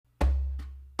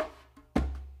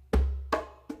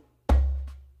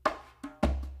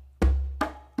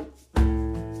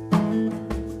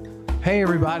Hey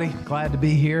everybody, glad to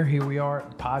be here. Here we are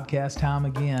at podcast time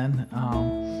again.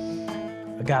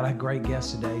 I got a great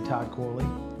guest today, Todd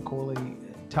Corley.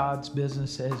 Todd's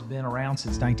business has been around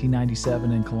since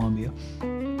 1997 in Columbia.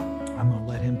 I'm going to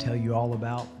let him tell you all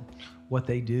about what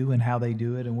they do and how they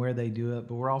do it and where they do it.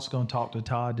 But we're also going to talk to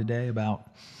Todd today about,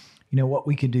 what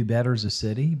we can do better as a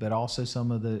city, but also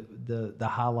some of the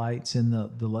highlights and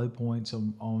the low points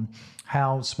on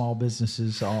how small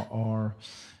businesses are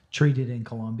treated in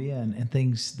Columbia and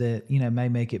things that, may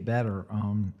make it better.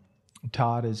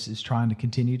 Todd is trying to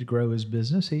continue to grow his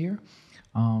business here,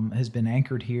 has been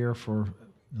anchored here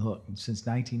since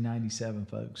 1997,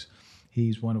 folks.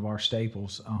 He's one of our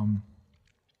staples.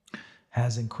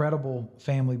 Has incredible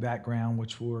family background,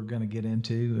 which we're going to get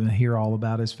into and hear all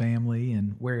about his family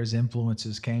and where his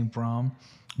influences came from.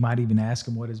 Might even ask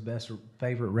him what his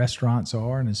favorite restaurants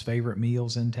are and his favorite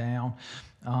meals in town.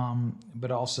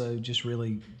 But also just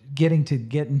really getting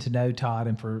to know Todd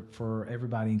and for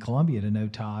everybody in Columbia to know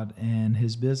Todd and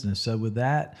his business. So with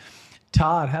that,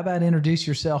 Todd, how about introduce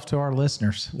yourself to our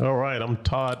listeners? All right. I'm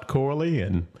Todd Corley,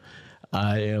 and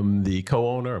I am the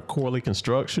co-owner of Corley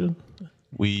Construction.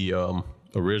 We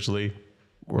originally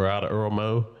were out of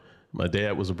Earl. My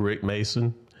dad was a brick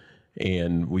mason,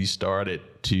 and we started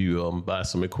to buy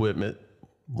some equipment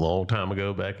a long time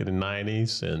ago, back in the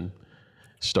 90s, and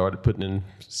started putting in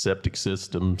septic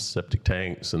systems, septic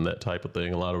tanks, and that type of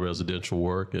thing, a lot of residential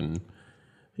work, and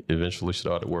eventually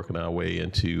started working our way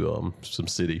into some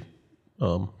city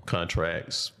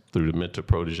contracts through the Mentor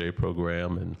Protege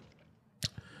program. And,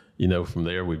 from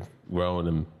there we've grown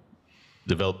and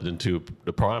developed into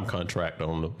the prime contractor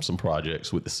on some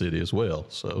projects with the city as well.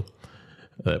 So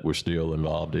that we're still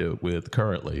involved with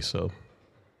currently. So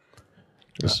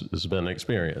it's been an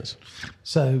experience.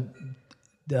 So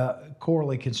the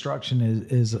Corley Construction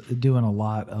is doing a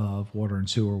lot of water and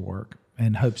sewer work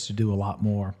and hopes to do a lot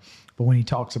more. But when he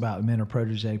talks about the Mentor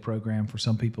Protege program, for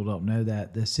some people who don't know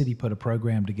that, the city put a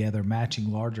program together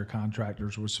matching larger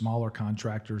contractors with smaller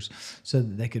contractors so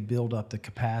that they could build up the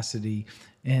capacity.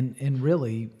 And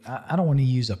really, I don't want to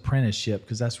use apprenticeship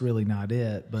because that's really not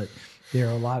it, but there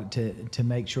are a lot to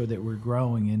make sure that we're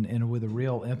growing and with a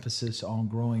real emphasis on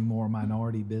growing more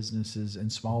minority businesses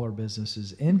and smaller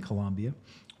businesses in Columbia,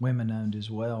 women-owned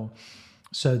as well,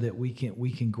 so that we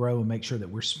can grow and make sure that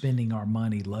we're spending our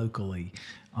money locally.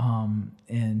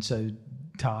 And so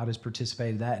Todd has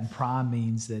participated in that, and prime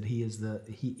means that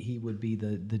he would be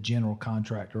the general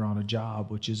contractor on a job,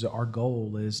 which is our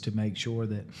goal, is to make sure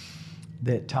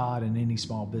that Todd and any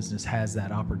small business has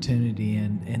that opportunity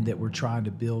and that we're trying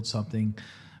to build something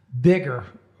bigger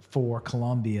for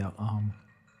Columbia.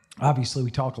 Obviously,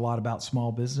 we talk a lot about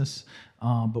small business,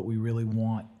 but we really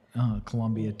want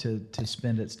Columbia to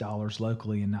spend its dollars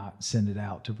locally and not send it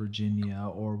out to Virginia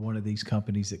or one of these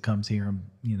companies that comes here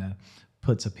and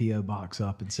puts a PO box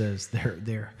up and says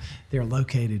they're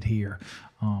located here.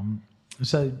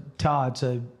 So Todd,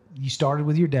 you started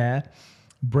with your dad,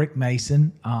 brick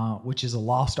mason, which is a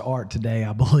lost art today,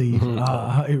 I believe.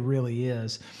 It really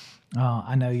is.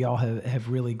 I know y'all have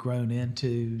really grown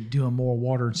into doing more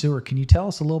water and sewer. Can you tell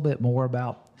us a little bit more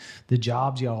about the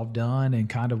jobs y'all have done and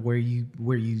kind of where you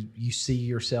see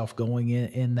yourself going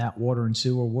in that water and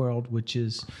sewer world, which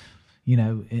is,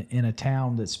 in a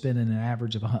town that's spending an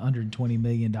average of $120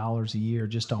 million a year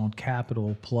just on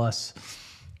capital plus,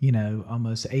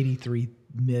 almost $83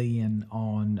 million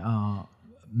on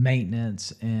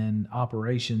maintenance and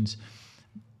operations.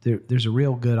 There's a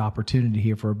real good opportunity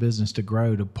here for a business to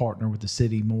grow, to partner with the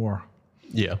city more.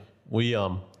 Yeah, we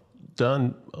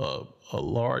done a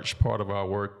large part of our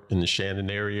work in the Shannon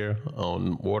area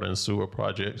on water and sewer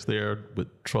projects there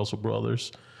with Trussell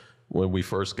Brothers when we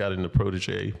first got in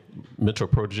the Mentor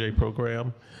Protege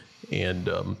program. And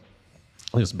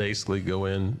it's basically go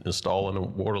in, installing the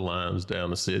water lines down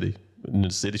the city, in the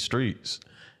city streets.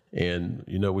 And,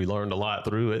 we learned a lot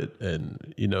through it.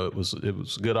 And, it was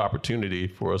a good opportunity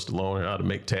for us to learn how to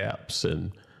make taps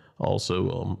and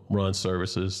also run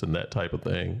services and that type of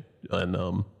thing.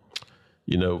 And,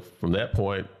 from that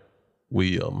point,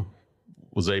 we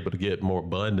was able to get more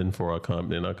bonding for our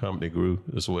company, and our company grew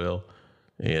as well.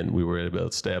 And we were able to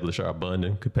establish our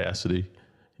bonding capacity.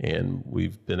 And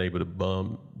we've been able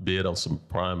to bid on some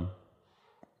prime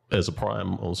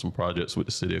on some projects with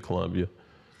the city of Columbia.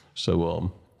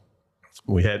 So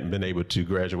we hadn't been able to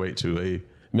graduate to a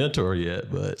mentor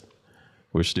yet, but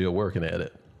we're still working at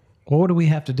it. What do we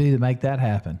have to do to make that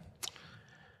happen?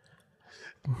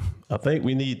 I think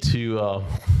we need to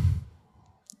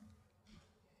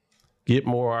get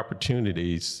more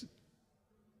opportunities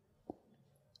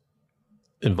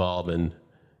involving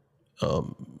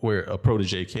where a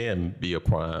protege can be a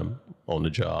prime on the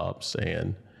jobs.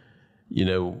 And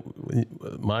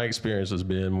my experience has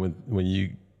been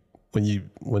when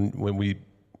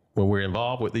we're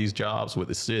involved with these jobs with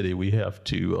the city, we have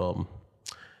to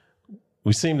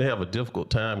we seem to have a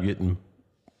difficult time getting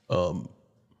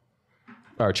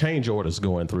our change orders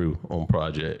going through on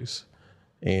projects.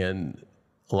 And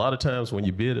a lot of times when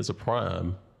you bid as a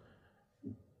prime,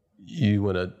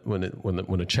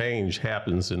 when a change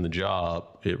happens in the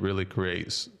job, it really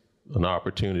creates an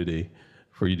opportunity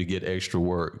for you to get extra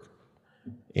work,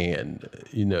 and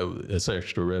it's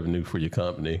extra revenue for your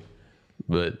company.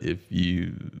 But if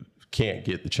you can't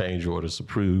get the change orders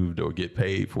approved or get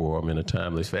paid for them in a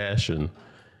timely fashion,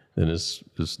 then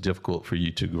it's difficult for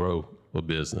you to grow a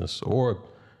business. Or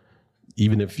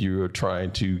even if you're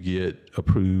trying to get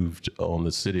approved on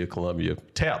the City of Columbia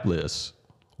TAP list,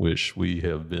 which we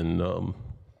have been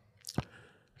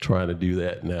trying to do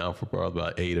that now for probably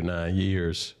about 8 or 9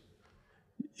 years.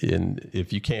 And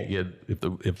if you can't get,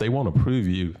 if they won't approve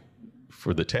you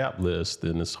for the TAP list,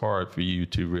 then it's hard for you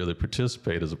to really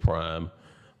participate as a prime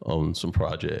on some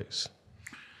projects.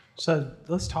 So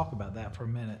let's talk about that for a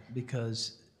minute,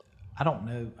 because I don't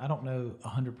know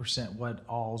 100% what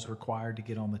all's required to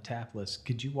get on the TAP list.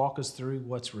 Could you walk us through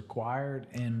what's required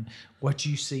and what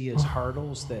you see as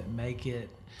hurdles that make it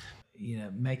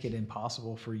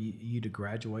impossible for you to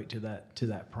graduate to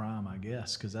that prime, I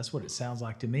guess, because that's what it sounds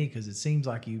like to me, because it seems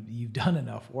like you've done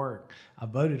enough work. I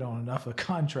voted on enough of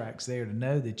contracts there to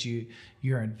know that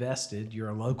you're invested, you're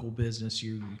a local business,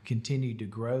 you continue to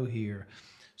grow here.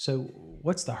 So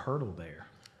what's the hurdle there?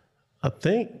 I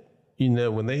think,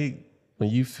 when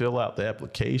you fill out the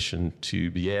application to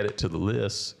be added to the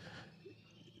list,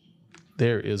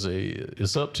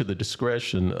 it's up to the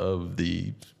discretion of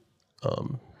the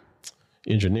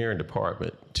engineering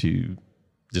department to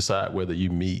decide whether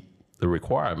you meet the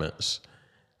requirements.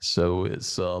 So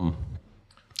it's not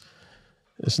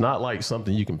like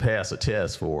something you can pass a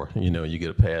test for, you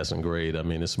get a passing grade. I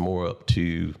mean, it's more up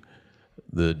to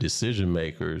the decision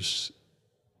makers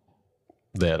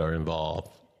that are involved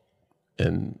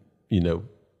and,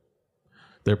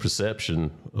 their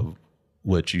perception of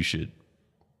what you should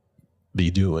be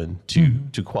doing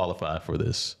to qualify for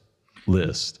this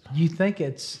list. Do you think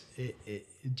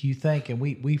and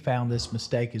we found this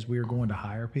mistake as we were going to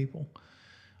hire people.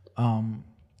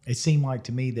 It seemed like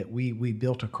to me that we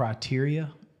built a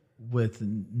criteria with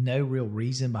no real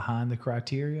reason behind the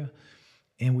criteria.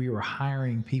 And we were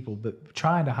hiring people, but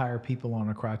trying to hire people on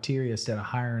a criteria instead of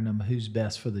hiring them who's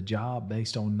best for the job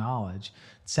based on knowledge.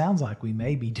 It sounds like we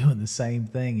may be doing the same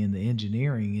thing in the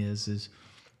engineering is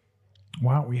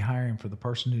why aren't we hiring for the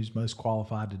person who's most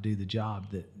qualified to do the job?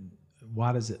 If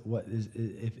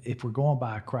we're going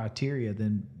by a criteria,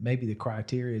 then maybe the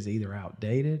criteria is either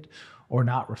outdated or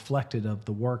not reflective of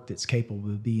the work that's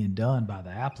capable of being done by the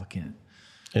applicant.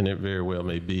 And it very well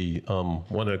may be.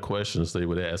 One of the questions they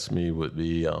would ask me would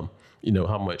be, how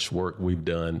much work we've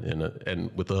done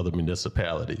and with other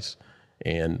municipalities.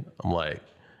 And I'm like,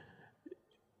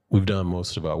 we've done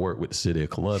most of our work with the City of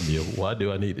Columbia. Why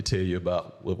do I need to tell you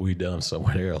about what we've done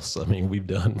somewhere else? I mean, we've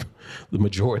done the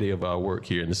majority of our work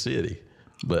here in the city,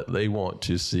 but they want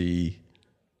to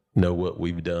know what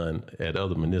we've done at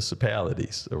other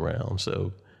municipalities around.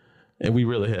 So, and we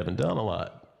really haven't done a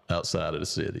lot outside of the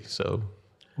city. So.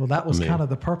 Well, that was kind of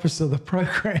the purpose of the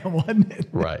program, wasn't it?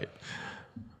 Right.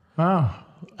 Oh,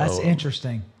 that's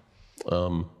interesting.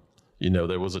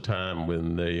 There was a time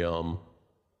when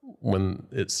when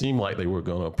it seemed like they were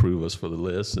going to approve us for the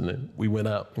list, and then we went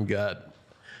out and got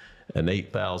an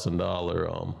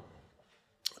 $8,000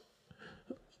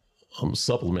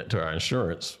 supplement to our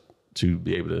insurance to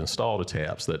be able to install the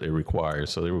taps that they require.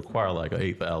 So they require like an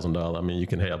 $8,000. I mean, you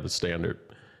can have the standard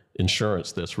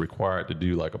insurance that's required to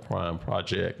do like a prime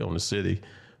project on the city,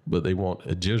 but they want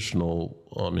additional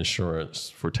insurance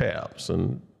for taps,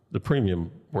 and the premium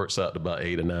works out to about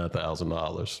 $8,000 or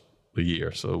 $9,000 a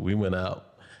year. So we went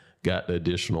out, got the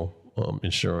additional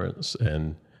insurance,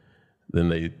 and then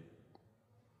they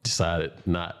decided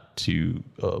not to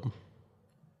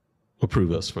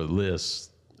approve us for the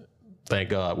list. Thank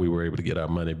God we were able to get our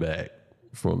money back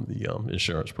from the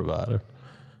insurance provider.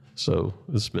 So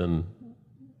it's been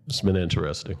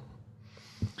interesting.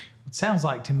 It sounds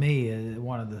like to me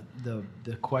one of the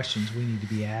questions we need to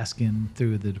be asking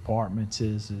through the departments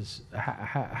is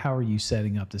how are you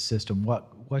setting up the system?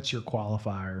 What's your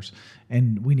qualifiers?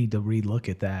 And we need to relook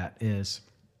at that.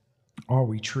 Are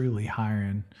we truly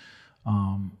hiring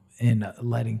and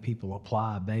letting people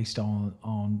apply based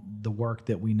on the work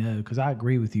that we know. Because I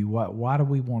agree with you. Why do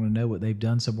we want to know what they've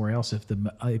done somewhere else?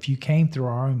 If you came through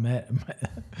our own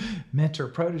mentor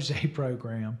protege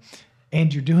program,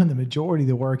 and you're doing the majority of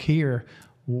the work here,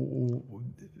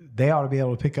 they ought to be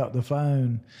able to pick up the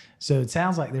phone. So it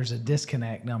sounds like there's a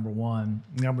disconnect, number one.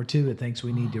 Number two, it thinks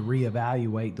we need to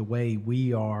reevaluate the way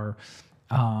we are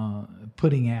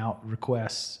putting out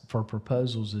requests for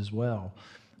proposals as well.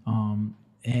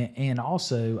 And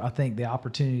also, I think the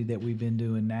opportunity that we've been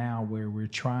doing now, where we're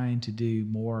trying to do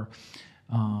more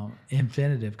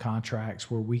infinitive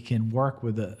contracts, where we can work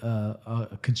with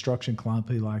a construction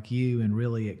company like you and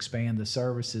really expand the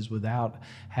services without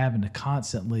having to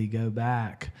constantly go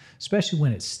back, especially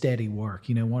when it's steady work.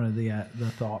 You know, one of the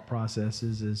thought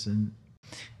processes is, and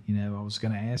you know, I was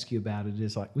going to ask you about it,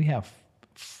 is like we have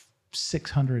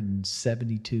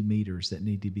 672 meters that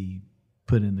need to be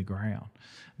put in the ground.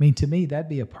 I mean, to me, that'd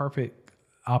be a perfect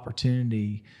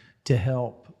opportunity to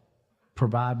help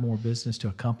provide more business to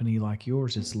a company like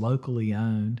yours that's locally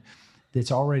owned,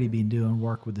 that's already been doing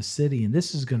work with the city. And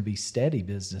this is going to be steady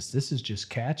business. This is just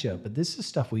catch up, but this is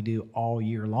stuff we do all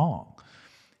year long.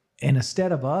 And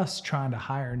instead of us trying to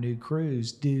hire new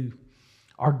crews,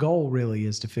 our goal really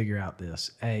is to figure out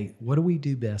this. What do we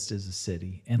do best as a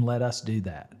city? And let us do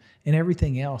that. And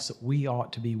everything else, we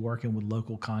ought to be working with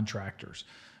local contractors.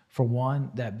 For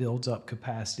one, that builds up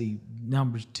capacity.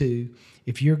 Number two,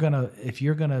 if you're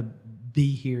gonna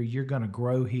be here, you're gonna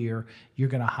grow here, you're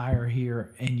gonna hire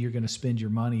here, and you're gonna spend your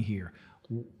money here.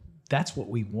 That's what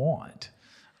we want.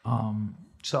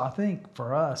 So I think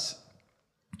for us,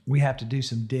 we have to do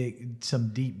some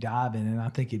deep diving, and I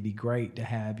think it'd be great to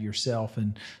have yourself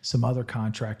and some other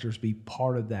contractors be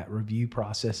part of that review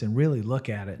process and really look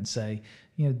at it and say,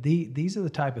 you know, these are the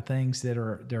type of things that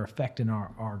they're affecting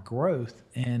our growth,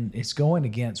 and it's going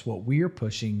against what we're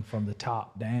pushing from the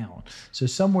top down. So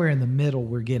somewhere in the middle,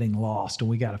 we're getting lost, and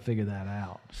we got to figure that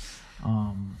out.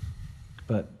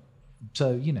 But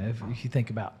so, you know, if you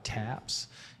think about taps,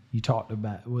 you talked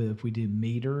about if we do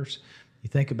meters. You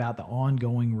think about the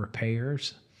ongoing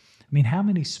repairs. I mean, how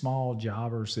many small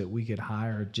jobbers that we could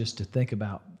hire just to think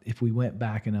about if we went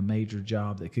back in a major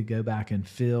job that could go back and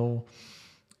fill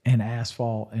and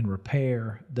asphalt and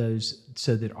repair those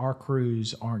so that our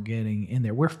crews aren't getting in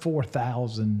there. We're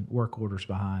 4,000 work orders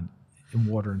behind in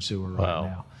water and sewer right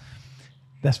now.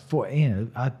 That's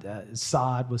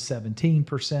sod was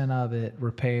 17% of it.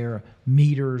 Repair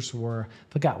meters were,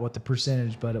 forgot what the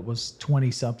percentage, but it was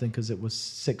 20 something because it was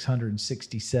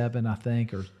 667, I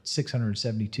think, or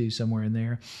 672, somewhere in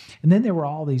there. And then there were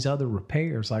all these other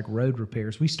repairs, like road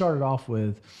repairs. We started off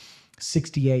with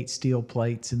 68 steel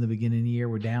plates in the beginning of the year.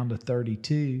 We're down to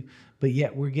 32, but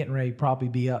yet we're getting ready to probably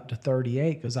be up to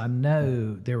 38 because I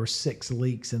know there were 6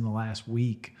 leaks in the last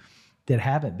week that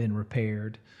haven't been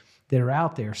repaired that are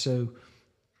out there. So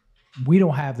we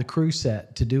don't have the crew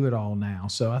set to do it all now.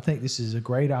 So I think this is a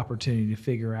great opportunity to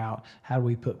figure out how do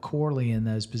we put Corley in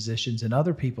those positions and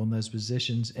other people in those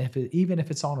positions, even if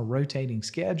it's on a rotating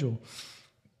schedule.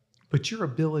 But your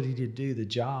ability to do the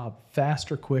job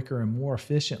faster, quicker, and more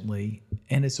efficiently,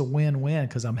 and it's a win-win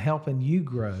because I'm helping you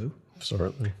grow.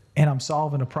 Certainly. And I'm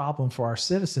solving a problem for our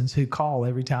citizens who call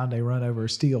every time they run over a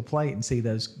steel plate and see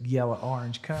those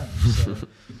yellow-orange cones. So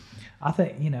I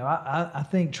think, you know, I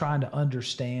think trying to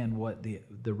understand what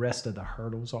the rest of the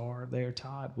hurdles are there,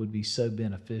 Todd, would be so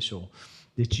beneficial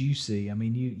that you see. I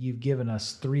mean, you've given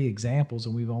us 3 examples,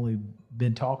 and we've only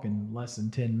been talking less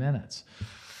than 10 minutes.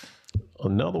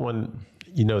 Another one,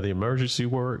 you know, the emergency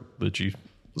work that you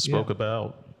spoke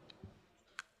about,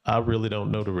 I really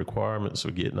don't know the requirements for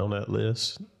getting on that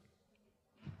list.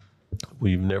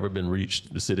 We've never been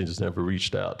reached, the city has never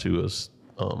reached out to us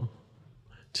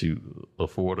to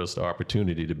afford us the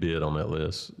opportunity to bid on that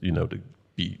list, you know, to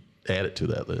be added to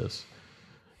that list.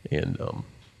 And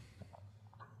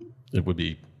it would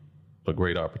be a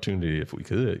great opportunity if we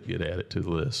could get added to the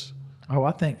list. Oh,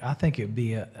 I think it'd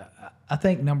be I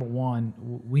think number one,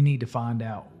 we need to find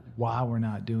out why we're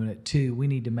not doing it. 2, we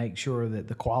need to make sure that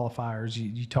the qualifiers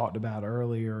you talked about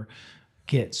earlier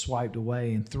get swiped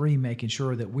away. And 3, making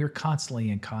sure that we're constantly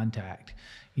in contact.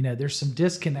 You know, there's some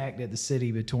disconnect at the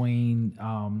city between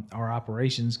our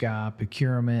operations guy,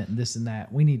 procurement, and this and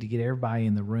that. We need to get everybody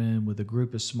in the room with a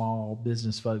group of small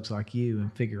business folks like you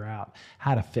and figure out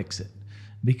how to fix it.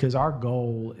 Because our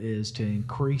goal is to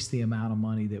increase the amount of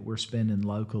money that we're spending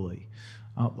locally.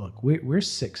 Look, we're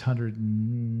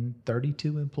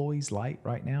 632 employees light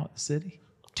right now at the city.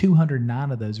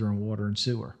 209 of those are in water and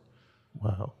sewer.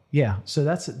 Wow. Yeah, so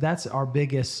that's our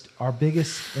biggest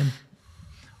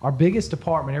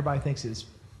department. Everybody thinks it's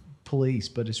police,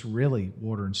 but it's really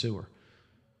water and sewer.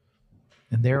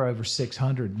 And they're over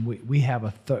 600. And we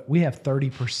have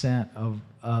 30%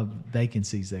 of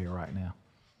vacancies there right now.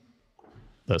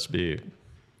 That's big.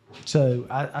 So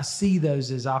I see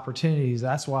those as opportunities.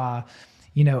 That's why,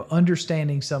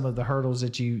 understanding some of the hurdles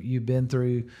that you've been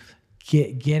through,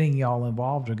 getting y'all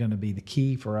involved are going to be the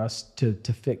key for us to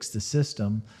fix the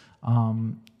system.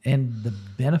 And the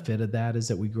benefit of that is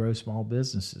that we grow small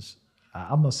businesses.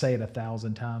 I'm going to say it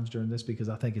 1,000 times during this because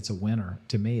I think it's a winner.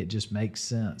 To me, it just makes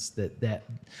sense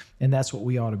and that's what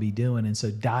we ought to be doing. And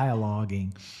so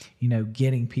dialoguing,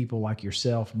 getting people like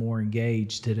yourself more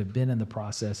engaged that have been in the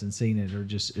process and seen it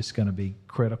it's going to be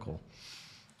critical.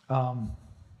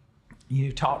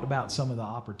 You talked about some of the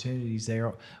opportunities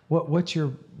there. How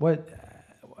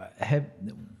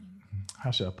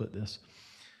should I put this?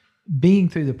 Being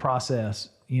through the process,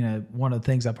 one of the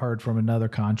things I've heard from another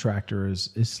contractor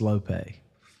is slow pay.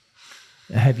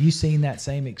 Have you seen that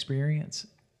same experience?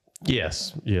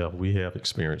 Yes. Yeah, we have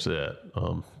experienced that.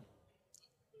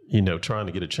 Trying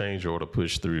to get a change order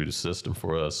pushed through the system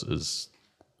for us is,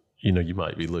 you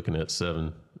might be looking at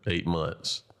 7-8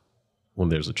 months when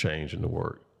there's a change in the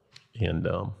work. And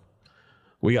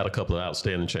we got a couple of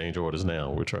outstanding change orders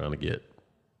now we're trying to get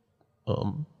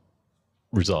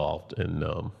resolved.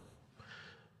 And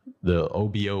the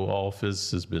OBO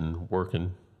office has been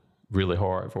working really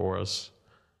hard for us,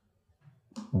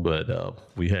 but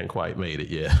we hadn't quite made it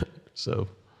yet. So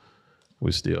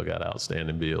we still got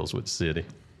outstanding bills with the city.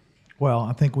 Well,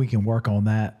 I think we can work on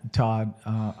that, Todd.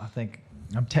 I think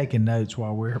I'm taking notes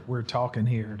while we're talking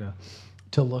here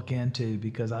to look into,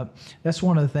 because that's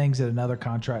one of the things that another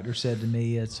contractor said to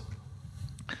me.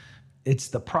 It's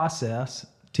the process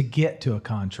to get to a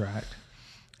contract.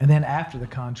 And then after the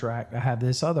contract, I have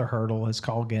this other hurdle. It's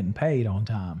called getting paid on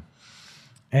time.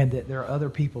 And that there are other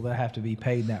people that have to be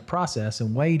paid in that process,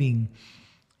 and waiting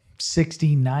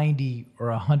 60, 90,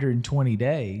 or 120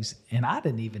 days. And I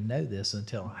didn't even know this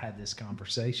until I had this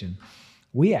conversation.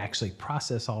 We actually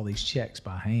process all these checks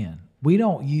by hand. We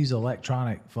don't use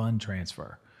electronic fund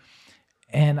transfer.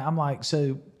 And I'm like,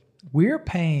 so we're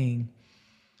paying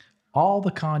all the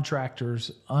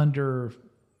contractors under,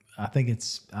 I think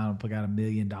it's, I don't know, got $1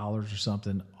 million or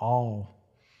something, all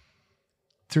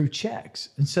through checks.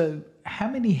 And so how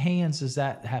many hands does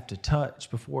that have to touch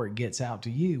before it gets out to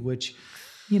you? Which,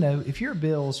 if your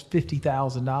bill's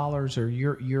 $50,000 or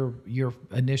your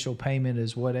initial payment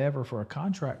is whatever for a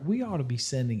contract, we ought to be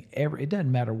sending it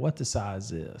doesn't matter what the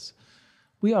size is.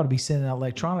 We ought to be sending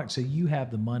electronic so you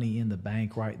have the money in the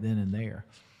bank right then and there.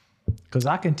 Because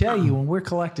I can tell you, when we're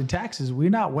collecting taxes, we're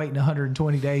not waiting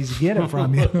 120 days to get it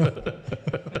from you.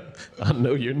 I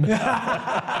know you're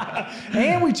not.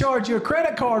 And we charge you a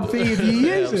credit card fee if you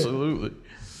use Absolutely.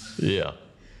 Yeah.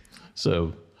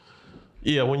 So,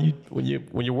 yeah, when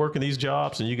you're working these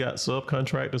jobs and you got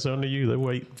subcontractors under you, they're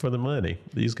waiting for the money.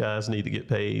 These guys need to get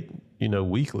paid,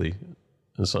 weekly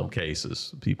in some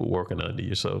cases, people working under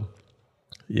you. So,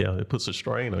 yeah, it puts a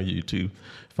strain on you to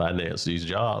finance these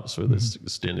jobs for this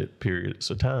extended periods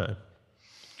of time.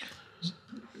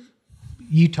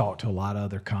 You talk to a lot of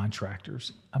other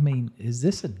contractors. I mean, is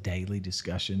this a daily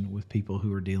discussion with people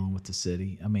who are dealing with the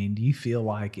city? I mean, do you feel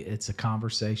like it's a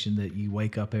conversation that you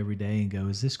wake up every day and go,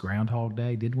 is this Groundhog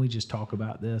Day? Didn't we just talk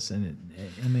about this? And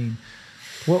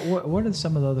what are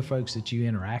some of the other folks that you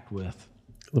interact with?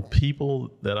 The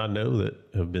people that I know that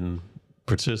have been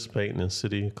participating in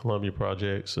City of Columbia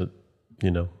projects that,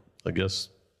 I guess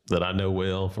that I know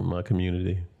well from my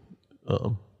community,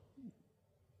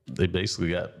 they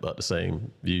basically got about the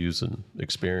same views and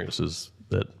experiences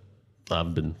that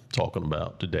I've been talking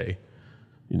about today.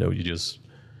 It's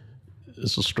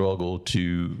a struggle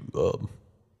to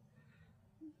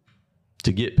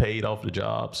get paid off the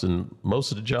jobs, and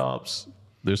most of the jobs,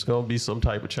 there's going to be some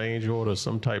type of change order,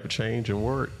 some type of change in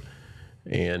work.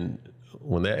 And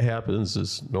when that happens,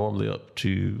 it's normally up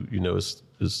to,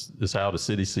 it's how the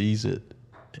city sees it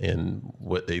and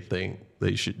what they think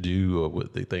they should do or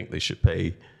what they think they should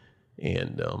pay.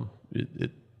 And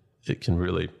it can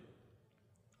really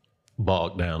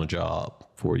bog down a job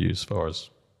for you as far as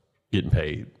getting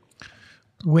paid.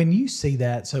 When you see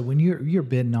that, so when you're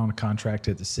bidding on a contract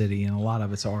at the city, and a lot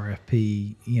of it's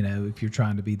RFP, if you're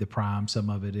trying to be the prime, some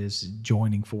of it is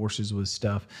joining forces with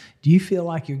stuff. Do you feel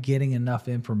like you're getting enough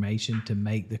information to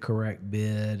make the correct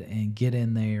bid and get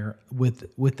in there with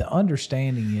the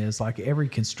understanding is, like every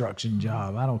construction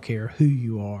job, I don't care who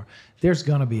you are, there's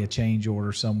going to be a change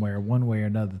order somewhere, one way or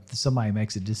another. Somebody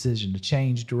makes a decision to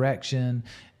change direction.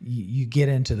 You get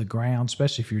into the ground,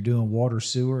 especially if you're doing water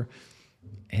sewer,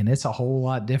 and it's a whole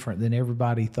lot different than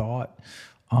everybody thought.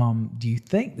 Do you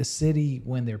think the city,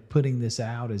 when they're putting this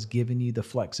out, is giving you the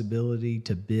flexibility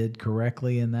to bid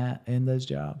correctly in those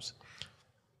jobs?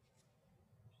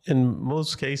 In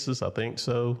most cases, I think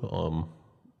so.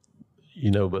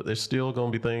 But there's still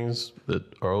going to be things that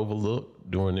are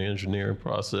overlooked during the engineering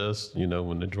process,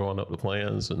 when they're drawing up the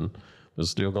plans, and there's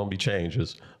still going to be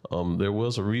changes. There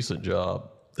was a recent job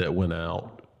that went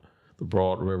out, the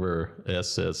Broad River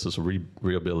Assets, is a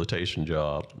rehabilitation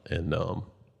job, and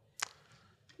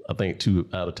I think 2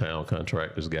 out-of-town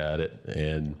contractors got it,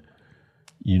 and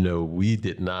we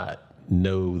did not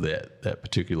know that that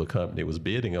particular company was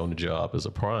bidding on the job as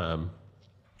a prime.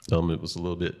 It was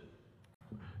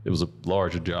a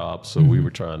larger job, so we were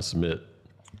trying to submit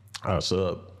bids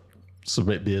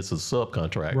as a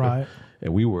subcontractor, Right.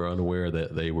 and we were unaware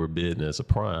that they were bidding as a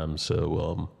prime,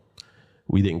 so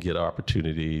we didn't get an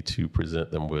opportunity to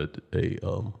present them with a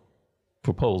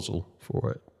proposal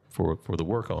for it, for the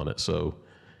work on it. So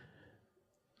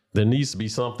there needs to be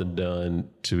something done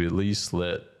to at least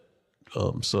let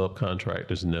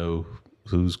subcontractors know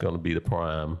who's going to be the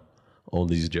prime on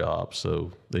these jobs,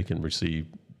 so they can receive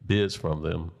bids from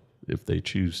them if they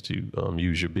choose to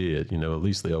use your bid. At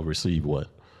least they'll receive one.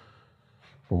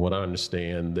 From what I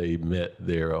understand, they met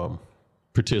their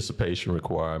participation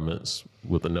requirements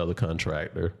with another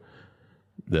contractor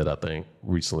that I think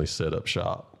recently set up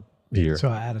shop here. So,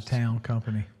 an out-of-town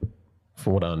company.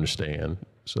 From what I understand,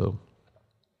 so.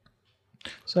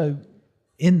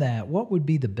 In that, what would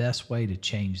be the best way to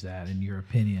change that, in your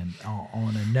opinion,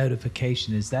 on a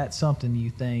notification? Is that something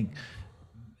you think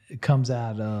comes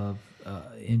out of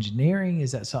engineering?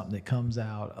 Is that something that comes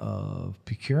out of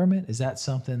procurement? Is that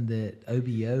something that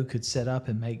OBO could set up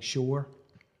and make sure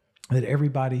that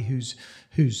everybody who's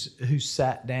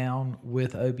sat down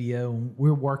with OBO, and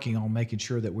we're working on making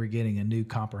sure that we're getting a new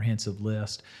comprehensive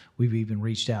list. We've even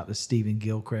reached out to Stephen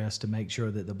Gilchrist to make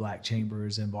sure that the Black Chamber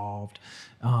is involved,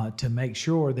 to make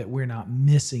sure that we're not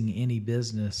missing any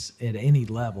business at any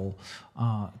level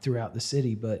throughout the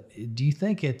city. But do you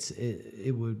think it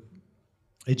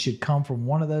should come from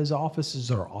one of those offices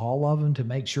or all of them to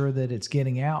make sure that it's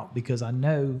getting out? Because I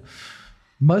know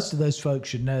most of those folks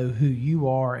should know who you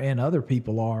are and other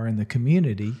people are in the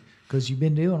community, because you've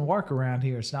been doing work around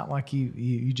here. It's not like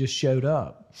you just showed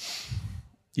up.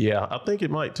 Yeah, I think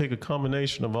it might take a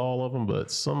combination of all of them,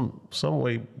 but some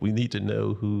way we need to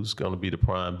know who's going to be the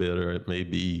prime bidder. It may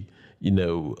be, they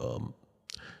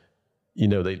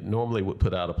normally would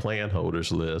put out a plan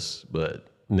holders list,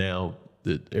 but now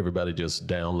that everybody just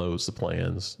downloads the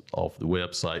plans off the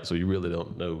website, so you really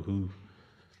don't know who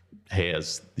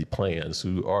has the plans,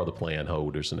 who are the plan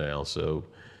holders now. So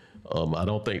I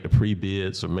don't think the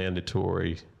pre-bids are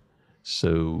mandatory.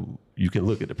 So you can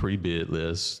look at the pre-bid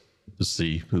list to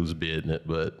see who's bidding it,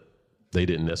 but they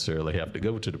didn't necessarily have to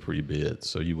go to the pre-bid,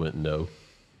 so you wouldn't know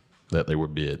that they were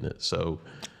bidding it. So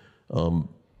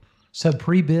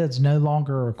pre-bid's no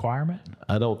longer a requirement?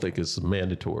 I don't think it's a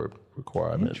mandatory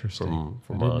requirement from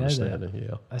my understanding.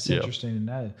 Yeah, that's interesting to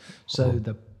know. So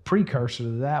the precursor to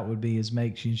that would be is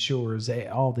making sure is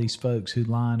all these folks who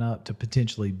line up to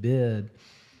potentially bid,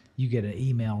 you get an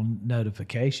email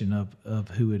notification of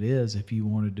who it is if you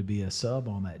wanted to be a sub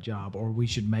on that job, or we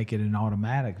should make it an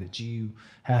automatic that you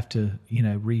have to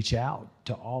reach out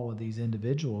to all of these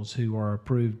individuals who are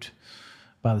approved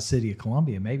by the city of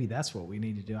Columbia. Maybe that's what we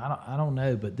need to do. I don't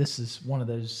know, but this is one of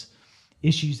those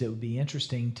issues that would be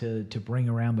interesting to bring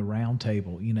around the round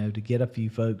table, to get a few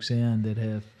folks in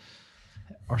that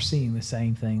are seeing the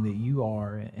same thing that you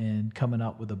are and coming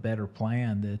up with a better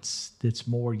plan that's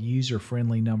more user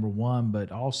friendly, number one,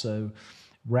 but also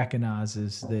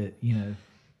recognizes that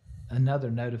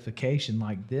another notification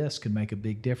like this could make a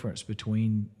big difference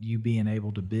between you being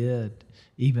able to bid,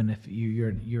 even if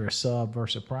you're a sub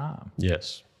versus a prime.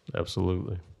 Yes,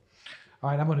 absolutely. All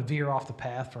right, I'm going to veer off the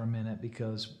path for a minute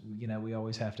because we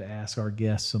always have to ask our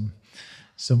guests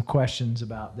some questions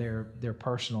about their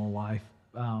personal life.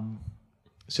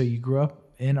 So you grew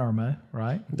up in Irmo,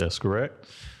 right? That's correct.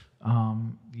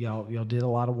 Y'all did a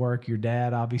lot of work. Your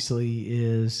dad obviously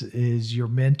is your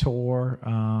mentor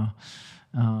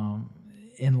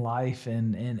in life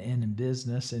and in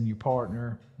business, and your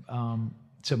partner.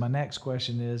 So my next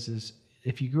question is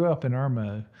if you grew up in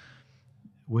Irmo,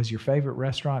 was your favorite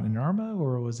restaurant in Irmo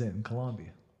or was it in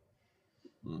Columbia?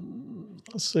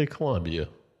 Let's say Columbia.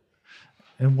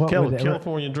 And what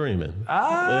California Dreaming.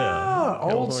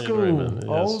 Old school. Dreaming. Yes,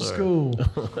 old sir. school.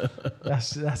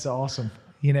 That's awesome.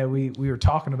 You know, we were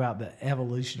talking about the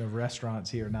evolution of restaurants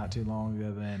here not too long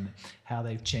ago and how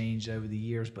they've changed over the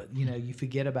years. But, you know, you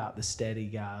forget about the steady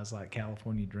guys like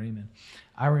California Dreamin'.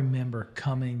 I remember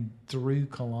coming through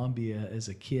Columbia as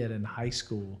a kid in high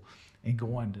school and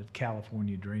going to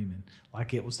California Dreamin'.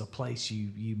 Like it was the place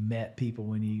you met people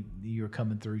when you were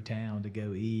coming through town to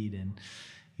go eat. And,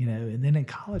 you know, and then in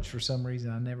college, for some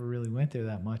reason, I never really went there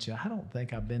that much. I don't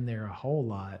think I've been there a whole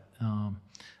lot.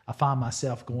 I find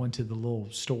myself going to the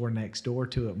little store next door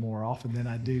to it more often than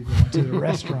I do going to the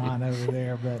restaurant over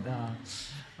there. But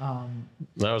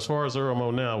now, as far as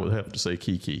Irmo now, I would have to say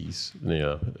Kiki's.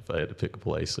 Yeah, if I had to pick a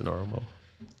place in Irmo.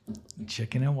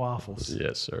 Chicken and waffles.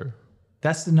 Yes, sir.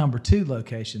 That's the number 2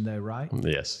 location, though, right?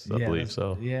 Yes, I believe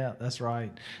so. Yeah, that's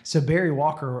right. So Barry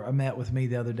Walker met with me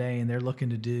the other day, and they're looking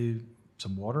to do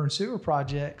some water and sewer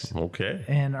projects. Okay.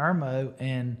 And Irmo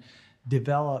and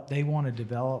they want to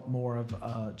develop more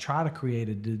of try to create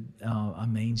a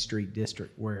Main Street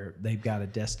district where they've got a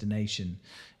destination.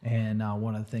 And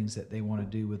one of the things that they want to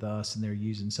do with us, and they're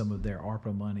using some of their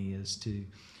ARPA money, is to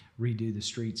redo the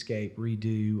streetscape,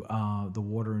 redo the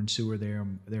water and sewer there.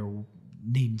 They're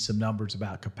needing some numbers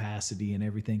about capacity and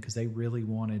everything because they really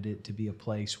wanted it to be a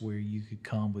place where you could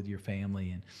come with your family,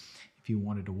 and if you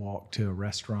wanted to walk to a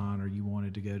restaurant or you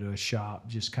wanted to go to a shop,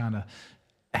 just kind of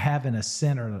having a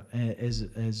center.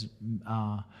 As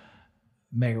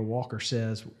Mayor Walker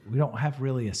says, we don't have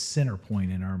really a center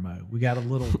point in Irmo. We got a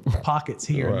little pockets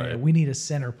here and there. We need a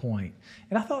center point.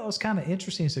 And I thought it was kind of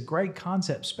interesting. It's a great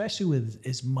concept, especially with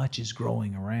as much as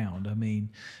growing around. I mean,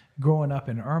 growing up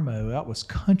in Irmo, that was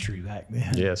country back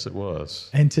then. Yes, it was.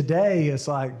 And today it's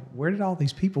like, where did all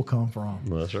these people come from?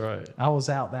 That's right. I was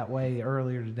out that way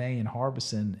earlier today in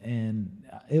Harbison, and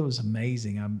it was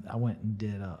amazing. I went and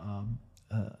did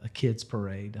a kids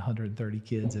parade, 130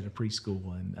 kids at a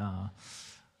preschool, and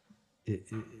it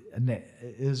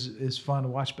was fun to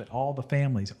watch. But all the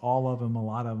families, all of them, a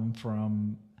lot of them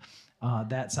from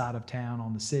that side of town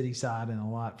on the city side, and a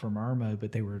lot from Irmo.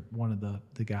 But they were, one of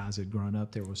the guys that had grown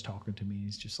up there was talking to me.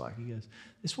 He's just like, he goes,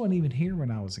 this wasn't even here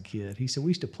when I was a kid. He said, we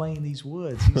used to play in these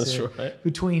woods. He That's said, right.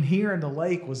 Between here and the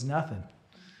lake was nothing.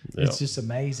 Yep. It's just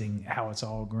amazing how it's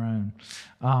all grown.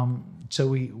 So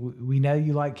we know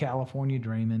you like California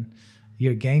Dreamin'.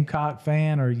 You a Gamecock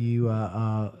fan, or you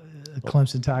a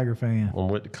Clemson Tiger fan? I'm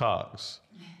with the Cox.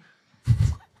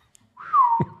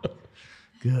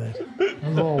 Good. I'm a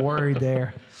little worried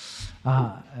there.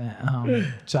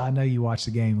 So I know you watched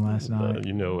the game last night.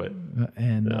 You know it.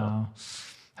 And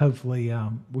hopefully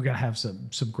we're going to have some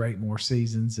great more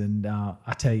seasons. And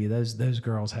I tell you, those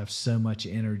girls have so much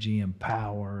energy and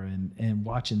power, and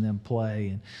watching them play.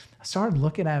 And I started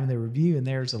looking at them in the review, and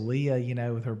there's Aaliyah, you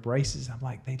know, with her braces. I'm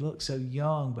like, they look so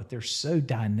young, but they're so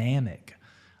dynamic.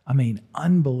 I mean,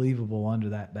 unbelievable under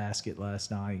that basket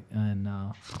last night. And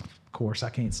of course,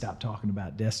 I can't stop talking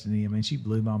about Destiny. I mean, she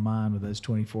blew my mind with those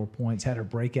 24 points, had her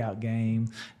breakout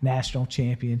game, national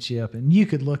championship. And you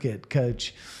could look at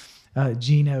Coach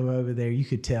Gino over there. You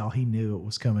could tell he knew it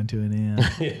was coming to an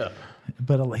end. Yeah.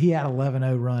 But he had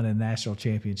 11-0 run in national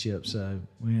championship, so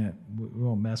we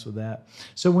won't mess with that.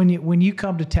 So when you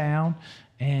come to town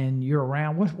and you're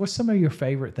around, what's some of your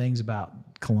favorite things about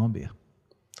Columbia?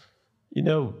 You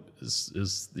know,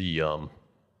 is the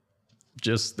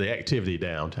just the activity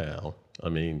downtown. I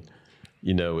mean,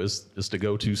 you know, it's the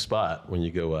go-to spot when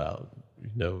you go out, you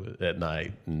know, at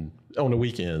night and on the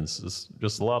weekends. It's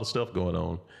just a lot of stuff going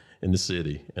on in the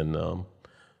city, and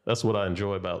that's what I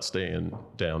enjoy about staying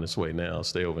down this way now. I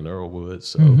stay over in Earlwood,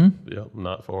 so yeah, I'm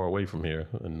not far away from here,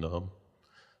 and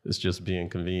it's just being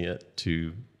convenient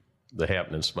to the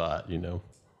happening spot, you know.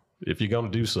 If you're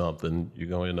going to do something, you're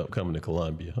going to end up coming to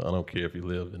Columbia. I don't care if you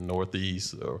live in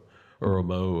Northeast or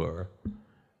Irmo or,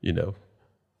 you know,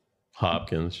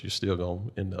 Hopkins. You're still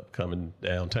going to end up coming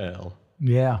downtown.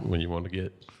 Yeah. When you want to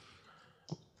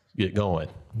get going.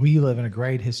 We live in a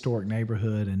great historic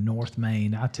neighborhood in North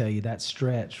Main. I tell you, that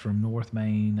stretch from North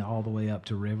Main all the way up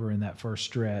to River, in that first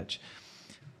stretch,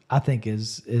 I think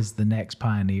is the next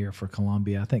pioneer for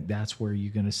Columbia. I think that's where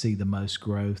you're going to see the most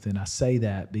growth. And I say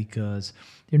that because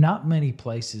there are not many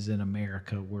places in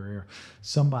America where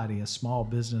somebody, a small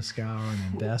business guy or an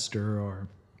investor or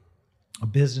a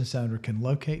business owner, can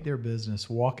locate their business,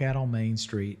 walk out on Main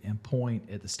Street, and point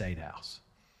at the State House.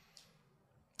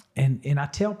 And I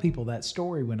tell people that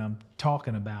story when I'm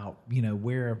talking about, you know,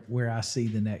 where I see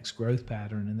the next growth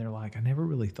pattern, and they're like, I never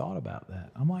really thought about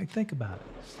that. I'm like, think about it.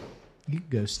 You can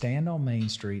go stand on Main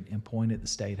Street and point at the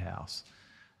State House.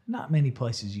 Not many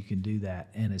places you can do that,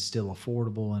 and it's still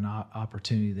affordable and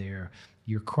opportunity there.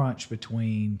 You're crunched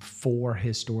between 4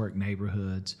 historic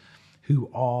neighborhoods. who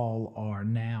all are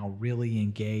now really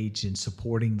engaged in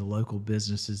supporting the local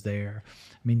businesses there.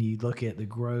 I mean, you look at the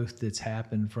growth that's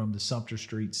happened from the Sumter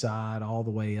Street side all the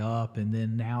way up, and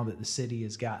then now that the city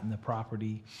has gotten the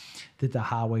property that the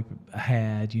highway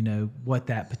had, you know, what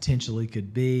that potentially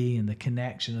could be, and the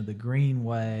connection of the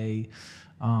Greenway.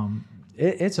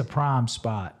 It's a prime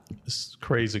spot. It's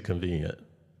crazy convenient.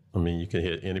 I mean, you can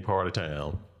hit any part of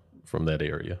town from that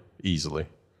area easily.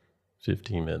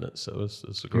 15 minutes, so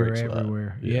it's a great You're spot.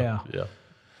 everywhere. Yeah. Yeah.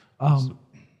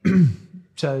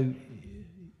 So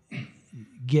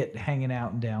hanging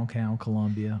out in downtown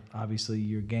Columbia. Obviously,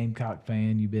 you're a Gamecock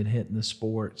fan. You've been hitting the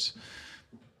sports.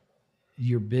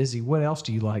 You're busy. What else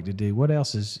do you like to do? What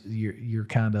else is your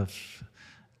kind of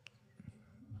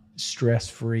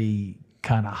stress-free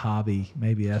kind of hobby?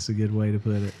 Maybe that's a good way to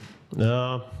put it.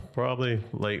 No, probably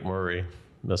Lake Murray.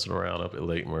 Messing around up at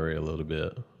Lake Murray a little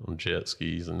bit on jet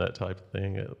skis and that type of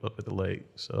thing up at the lake.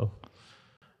 So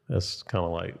that's kind of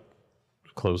like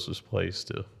the closest place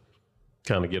to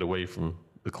kind of get away from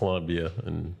the Columbia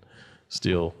and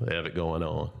still have it going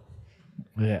on.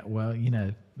 Yeah, well, you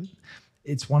know,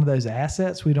 it's one of those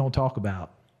assets we don't talk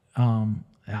about.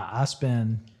 I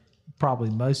spend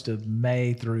probably most of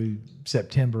May through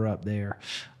September up there.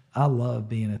 I love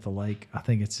being at the lake. I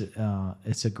think it's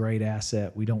a great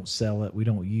asset. We don't sell it. We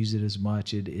don't use it as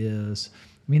much. It is.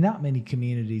 I mean, not many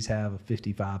communities have a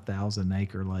 55,000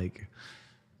 acre lake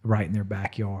right in their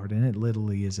backyard, and it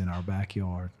literally is in our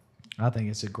backyard. I think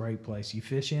it's a great place. You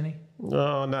fish any?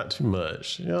 No, not too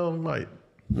much. You know, might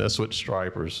mess with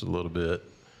stripers a little bit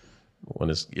when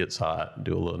it gets hot.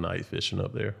 Do a little night fishing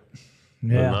up there.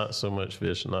 Yeah. But not so much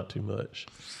fishing, not too much.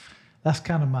 That's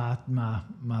kind of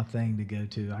my thing to go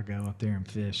to. I go up there and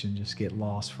fish and just get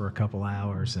lost for a couple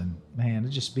hours, and man,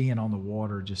 just being on the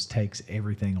water just takes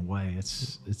everything away.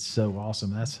 It's so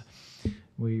awesome.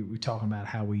 We're talking about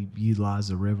how we utilize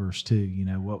the rivers too. You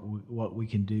know, what we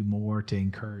can do more to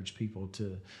encourage people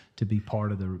to be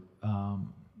part of the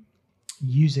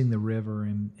using the river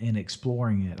and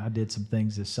exploring it. I did some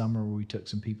things this summer where we took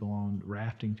some people on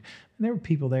rafting, and there were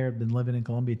people there who had been living in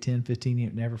Columbia 10, 15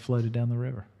 years, never floated down the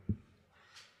river.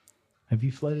 Have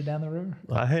you floated down the river?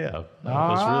 I have.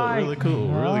 That's really cool.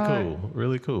 Really cool.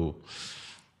 Really cool.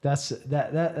 That's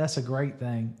a great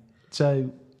thing. So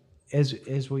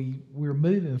as we're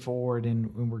moving forward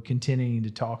and we're continuing to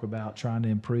talk about trying to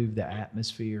improve the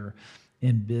atmosphere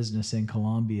in business in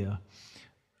Columbia,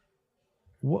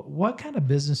 what kind of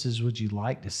businesses would you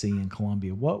like to see in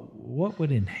Columbia? What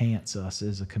would enhance us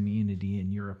as a community, in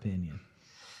your opinion?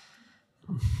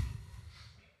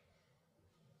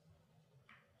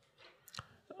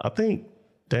 I think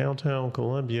downtown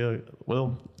Columbia,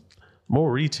 well,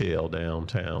 more retail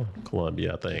downtown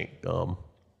Columbia, I think,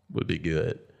 would be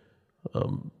good.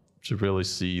 To really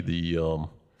see the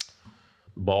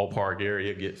ballpark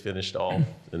area get finished off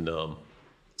and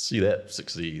see that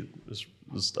succeed.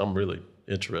 I'm really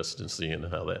interested in seeing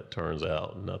how that turns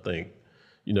out. And I think,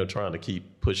 you know, trying to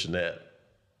keep pushing that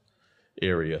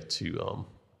area to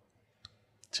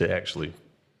actually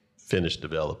finish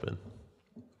developing.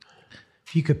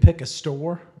 If you could pick a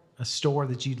store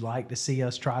that you'd like to see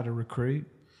us try to recruit,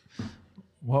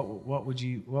 what would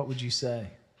you say?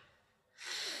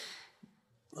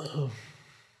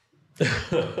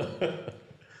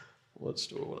 What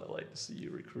store would I like to see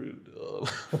you recruit?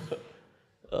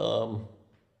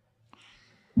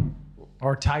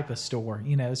 Or type of store.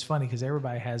 You know, it's funny because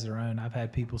everybody has their own. I've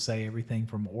had people say everything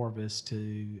from Orvis to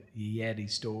a Yeti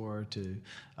store to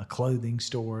a clothing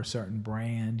store, a certain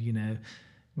brand, you know.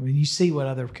 When you see what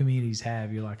other communities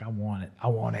have, you're like, I want it. I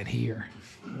want it here.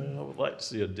 Well, I would like to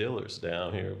see a Dillard's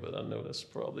down here, but I know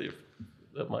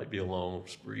that might be a long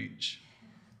reach.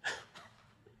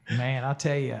 Man, I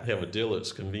tell you. Have a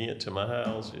Dillard's convenient to my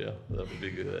house. Yeah, that would be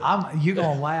good. You're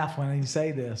going to laugh when you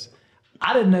say this.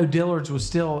 I didn't know Dillard's was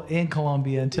still in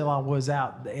Columbia until I was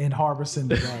out in Harbison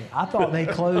today. I thought they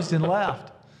closed and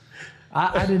left.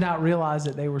 I did not realize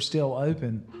that they were still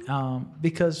open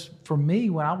because for me,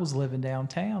 when I was living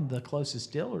downtown, the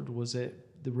closest Dillard was at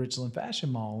the Richland Fashion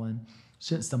Mall. And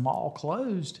since the mall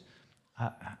closed,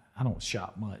 I don't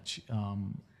shop much.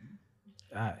 I'm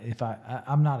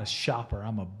not a shopper,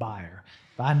 I'm a buyer.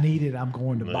 If I need it, I'm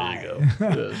going to buy it.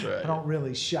 That's right. I don't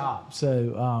really shop.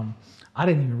 So I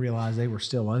didn't even realize they were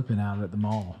still open out at the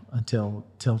mall until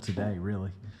today,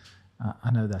 really.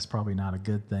 I know that's probably not a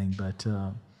good thing, but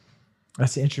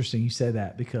that's interesting you say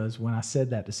that, because when I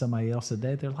said that to somebody else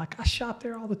today, they're like, I shop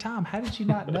there all the time. How did you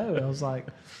not know? I was like,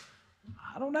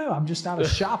 I don't know. I'm just not a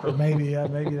shopper. Maybe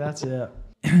that's it.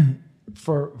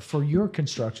 For your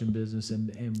construction business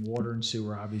and water and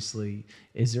sewer, obviously,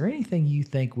 is there anything you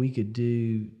think we could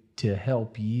do to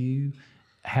help you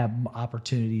have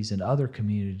opportunities in other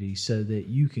communities so that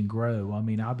you can grow. I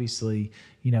mean, obviously,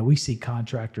 we see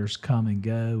contractors come and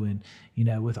go, and,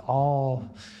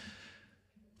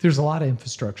 there's a lot of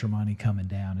infrastructure money coming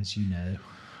down, as you know.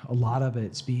 A lot of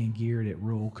it's being geared at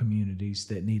rural communities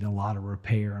that need a lot of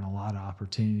repair and a lot of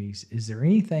opportunities. Is there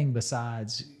anything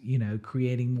besides,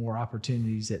 creating more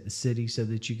opportunities at the city so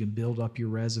that you can build up your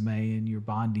resume and your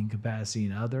bonding capacity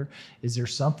and other? Is there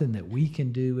something that we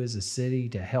can do as a city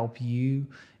to help you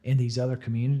in these other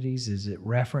communities? Is it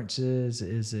references?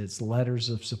 Is it letters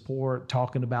of support,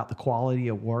 talking about the quality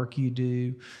of work you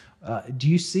do? Do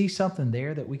you see something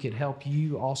there that we could help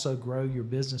you also grow your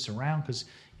business around? Because,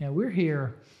 we're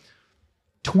here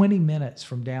 20 minutes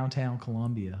from downtown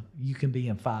Columbia. You can be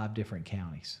in 5 different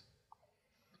counties,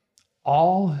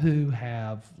 all who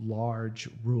have large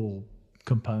rural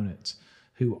components,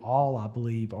 who all, I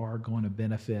believe, are going to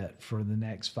benefit for the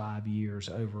next 5 years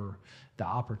over the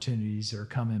opportunities that are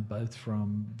coming both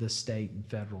from the state and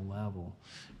federal level.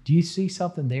 Do you see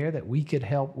something there that we could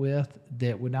help with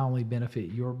that would not only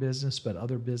benefit your business, but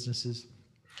other businesses?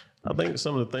 I think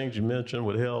some of the things you mentioned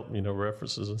would help,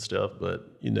 references and stuff. But,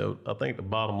 I think the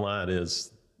bottom line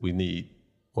is we need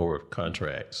more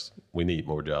contracts. We need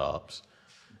more jobs.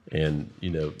 And,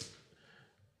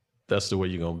 that's the way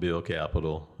you're going to build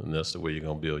capital, and that's the way you're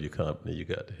going to build your company. You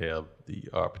got to have the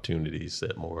opportunities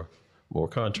that more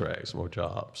contracts, more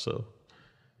jobs. So,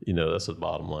 that's the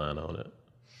bottom line on it.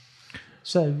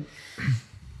 So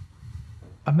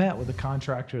I met with a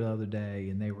contractor the other day,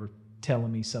 and they were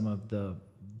telling me some of the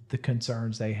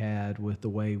concerns they had with the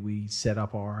way we set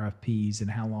up our RFPs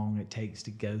and how long it takes to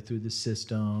go through the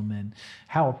system and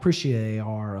how appreciative they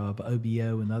are of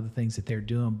OBO and other things that they're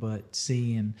doing, but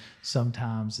seeing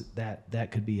sometimes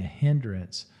that could be a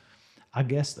hindrance. I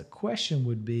guess the question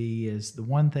would be, is the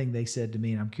one thing they said to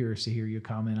me, and I'm curious to hear your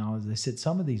comment on, is they said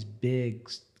some of these big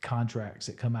contracts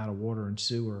that come out of water and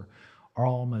sewer are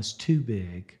almost too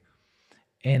big,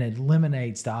 and it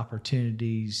eliminates the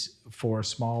opportunities for a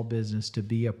small business to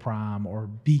be a prime or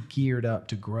be geared up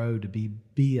to grow to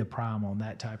be a prime on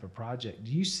that type of project.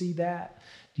 Do you see that?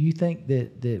 Do you think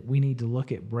that we need to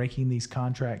look at breaking these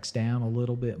contracts down a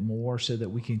little bit more so that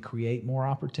we can create more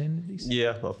opportunities?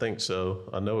 Yeah, I think so.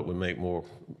 I know it would make more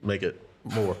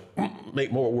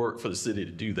work for the city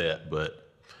to do that,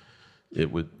 but it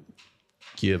would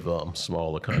give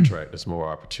smaller contractors more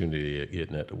opportunity at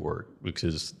getting that to work,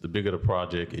 because the bigger the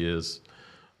project is,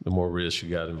 the more risk you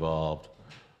got involved.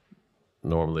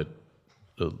 Normally,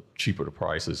 the cheaper the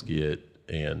prices get,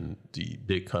 and the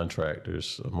big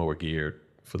contractors are more geared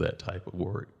for that type of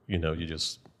work. You're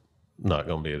just not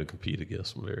going to be able to compete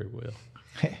against them very well.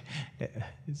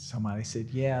 Somebody said,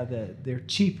 yeah, they're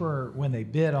cheaper when they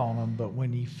bid on them, but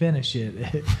when you finish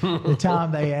it, the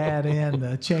time they add in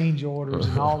the change orders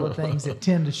and all the things that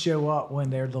tend to show up when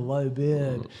they're the low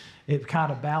bid, it kind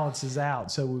of balances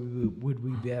out. So would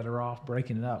we be better off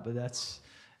breaking it up? But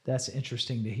that's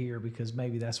interesting to hear, because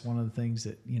maybe that's one of the things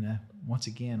that, once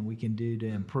again, we can do to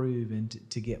improve and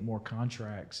to get more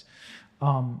contracts.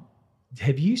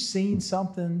 Have you seen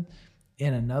something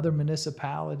in another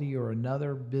municipality or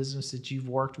another business that you've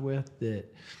worked with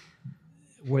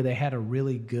where they had a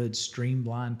really good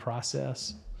streamlined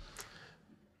process?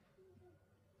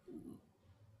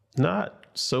 Not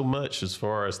so much as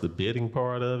far as the bidding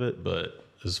part of it, but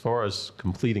as far as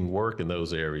completing work in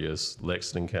those areas,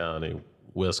 Lexington County,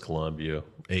 West Columbia,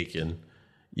 Aiken,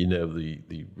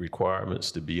 the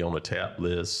requirements to be on a TAP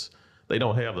list, they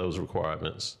don't have those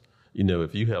requirements.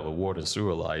 If you have a water and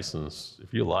sewer license,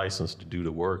 if you're licensed to do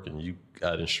the work and you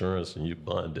got insurance and you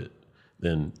bonded,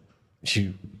 then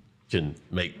you can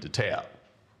make the tap,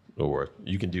 or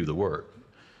you can do the work.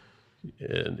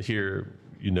 And here,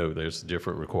 there's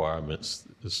different requirements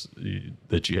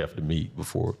that you have to meet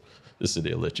before the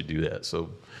city will let you do that. So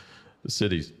the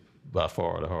city's by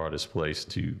far the hardest place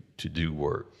to do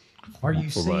work. Are you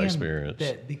from seeing my experience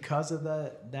that because of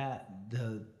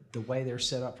the way they're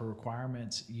set up for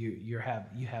requirements, you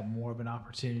have more of an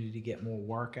opportunity to get more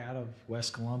work out of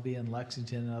West Columbia and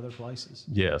Lexington and other places?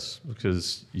 Yes,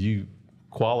 because you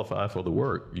qualify for the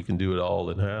work. You can do it all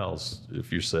in-house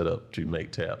if you're set up to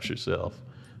make taps yourself,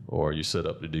 or you're set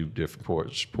up to do different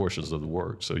portions of the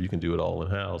work. So you can do it all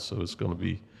in-house. So it'll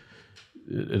be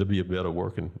a better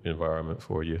working environment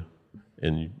for you,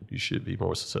 and you should be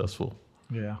more successful.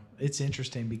 Yeah, it's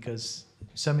interesting because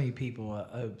so many people,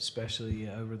 especially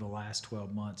over the last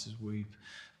 12 months, as we've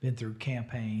been through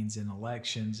campaigns and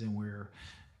elections, and we're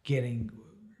getting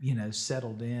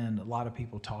settled in. A lot of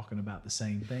people talking about the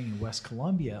same thing. And West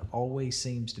Columbia always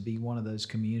seems to be one of those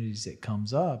communities that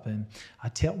comes up. And I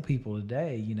tell people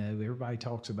today, everybody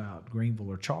talks about Greenville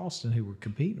or Charleston who we're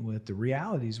competing with. The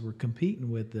reality is we're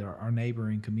competing with our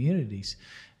neighboring communities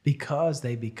because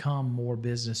they become more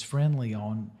business friendly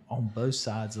on both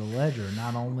sides of the ledger,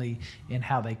 not only in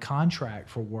how they contract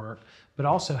for work, but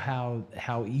also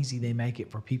how easy they make it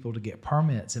for people to get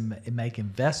permits and make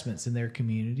investments in their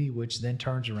community, which then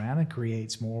turns around and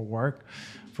creates more work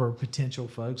for potential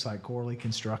folks like Corley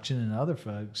Construction and other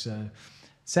folks. So it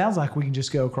sounds like we can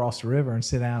just go across the river and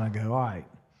sit down and go, all right,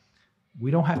 we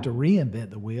don't have to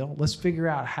reinvent the wheel. Let's figure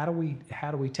out how do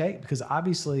we take, because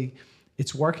obviously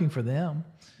it's working for them.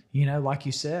 Like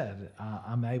you said,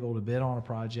 I'm able to bid on a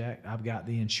project. I've got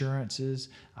the insurances.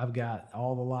 I've got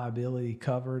all the liability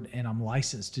covered, and I'm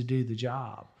licensed to do the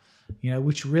job,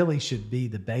 which really should be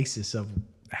the basis of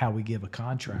how we give a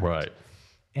contract. Right.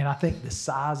 And I think the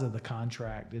size of the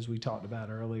contract, as we talked about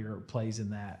earlier, plays in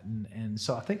that. And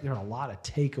so I think there are a lot of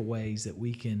takeaways that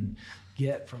we can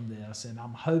get from this. And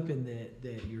I'm hoping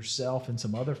that yourself and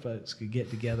some other folks could get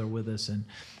together with us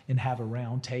and have a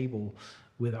round table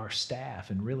with our staff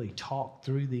and really talk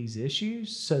through these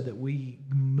issues so that we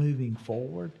moving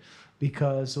forward.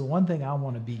 Because the one thing I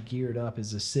want to be geared up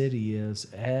as a city is,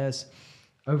 as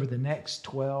over the next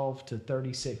 12 to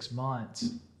 36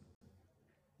 months,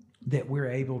 that we're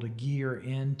able to gear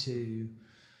into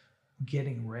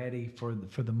getting ready for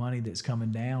the money that's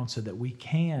coming down so that we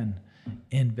can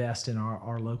invest in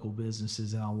our local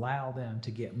businesses and allow them to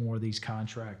get more of these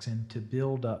contracts and to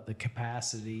build up the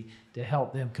capacity to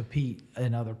help them compete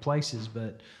in other places.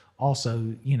 But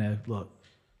also, look,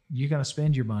 you're going to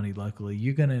spend your money locally.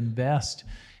 You're going to invest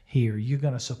here. You're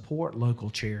going to support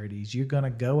local charities. You're going to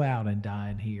go out and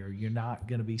dine here. You're not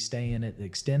going to be staying at the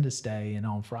extended stay and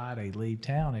on Friday leave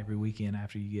town every weekend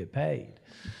after you get paid.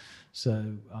 So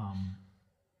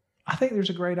I think there's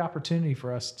a great opportunity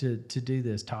for us to do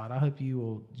this, Todd. I hope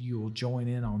you will join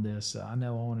in on this. I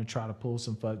know I want to try to pull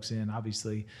some folks in.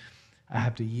 Obviously, I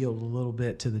have to yield a little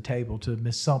bit to the table to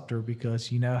Miss Sumter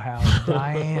because you know how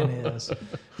Diane is.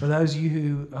 For those of you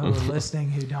who are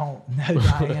listening who don't know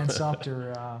Diane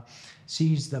Sumter,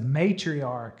 she's the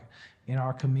matriarch in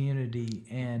our community.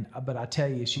 But I tell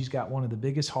you, she's got one of the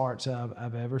biggest hearts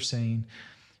I've ever seen.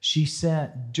 She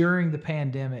sent, during the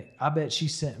pandemic, I bet she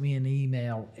sent me an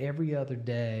email every other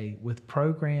day with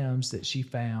programs that she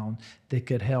found that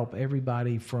could help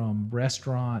everybody from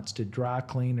restaurants to dry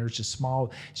cleaners to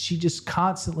small. She just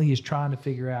constantly is trying to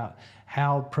figure out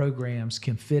how programs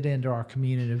can fit into our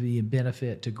community and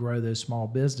benefit to grow those small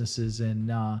businesses.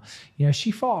 And,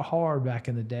 she fought hard back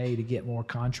in the day to get more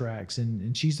contracts.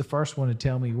 And she's the first one to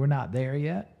tell me we're not there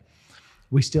yet.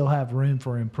 We still have room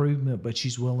for improvement, but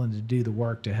she's willing to do the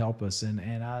work to help us. And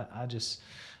I just,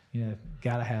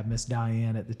 got to have Miss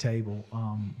Diane at the table.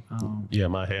 Yeah,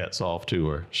 my hat's off to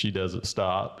her. She doesn't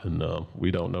stop, and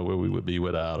we don't know where we would be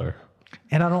without her.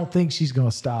 And I don't think she's going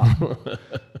to stop.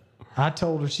 I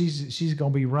told her she's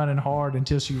going to be running hard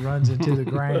until she runs into the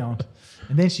ground,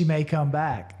 and then she may come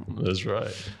back. That's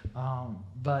right.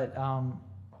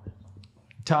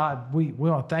 Todd, we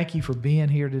want to thank you for being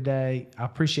here today. I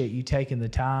appreciate you taking the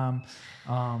time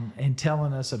and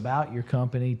telling us about your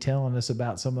company, telling us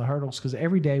about some of the hurdles, because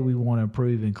every day we want to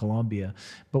improve in Columbia,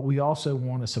 but we also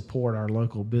want to support our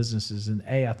local businesses. And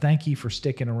I thank you for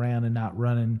sticking around and not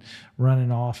running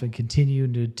off and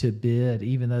continuing to bid,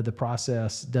 even though the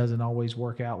process doesn't always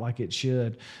work out like it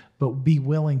should, but be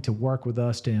willing to work with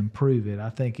us to improve it. I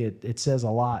think it says a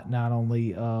lot, not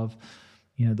only of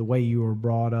the way you were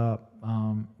brought up,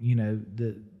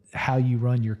 how you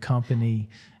run your company,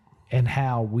 and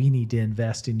how we need to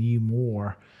invest in you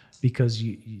more, because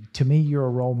to me, you're a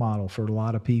role model for a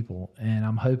lot of people. And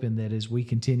I'm hoping that as we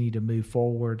continue to move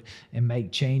forward and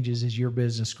make changes as your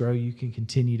business grow, you can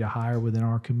continue to hire within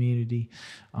our community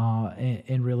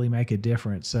and really make a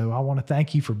difference. So I want to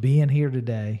thank you for being here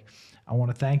today. I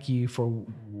want to thank you for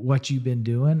what you've been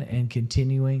doing and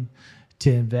continuing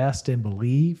to invest and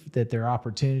believe that there are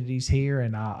opportunities here.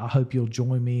 And I hope you'll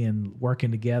join me in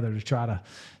working together to try to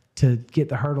get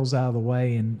the hurdles out of the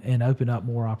way and open up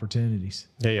more opportunities.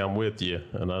 Hey, I'm with you.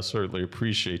 And I certainly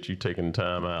appreciate you taking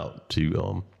time out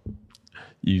to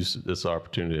use this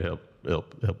opportunity to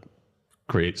help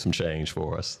create some change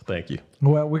for us. Thank you.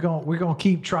 Well, we're going to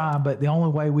keep trying, but the only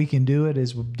way we can do it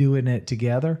is doing it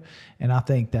together. And I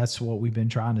think that's what we've been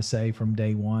trying to say from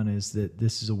day one, is that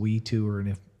this is a we tour.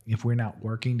 And if we're not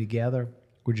working together,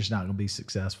 we're just not going to be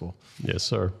successful. Yes,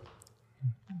 sir.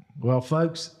 Well,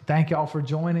 folks, thank y'all for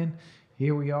joining.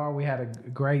 here we are. We had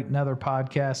another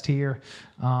podcast here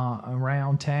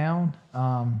around town.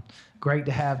 Great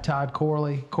to have Todd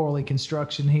Corley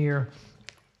Construction here.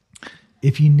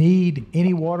 If you need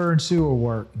any water and sewer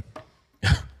work,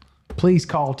 please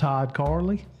call Todd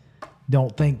Corley.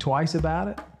 Don't think twice about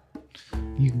it.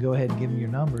 You can go ahead and give him your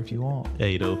number if you want.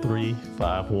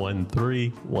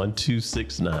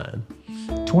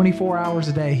 803-513-1269. 24 hours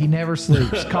a day. He never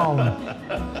sleeps. Call him.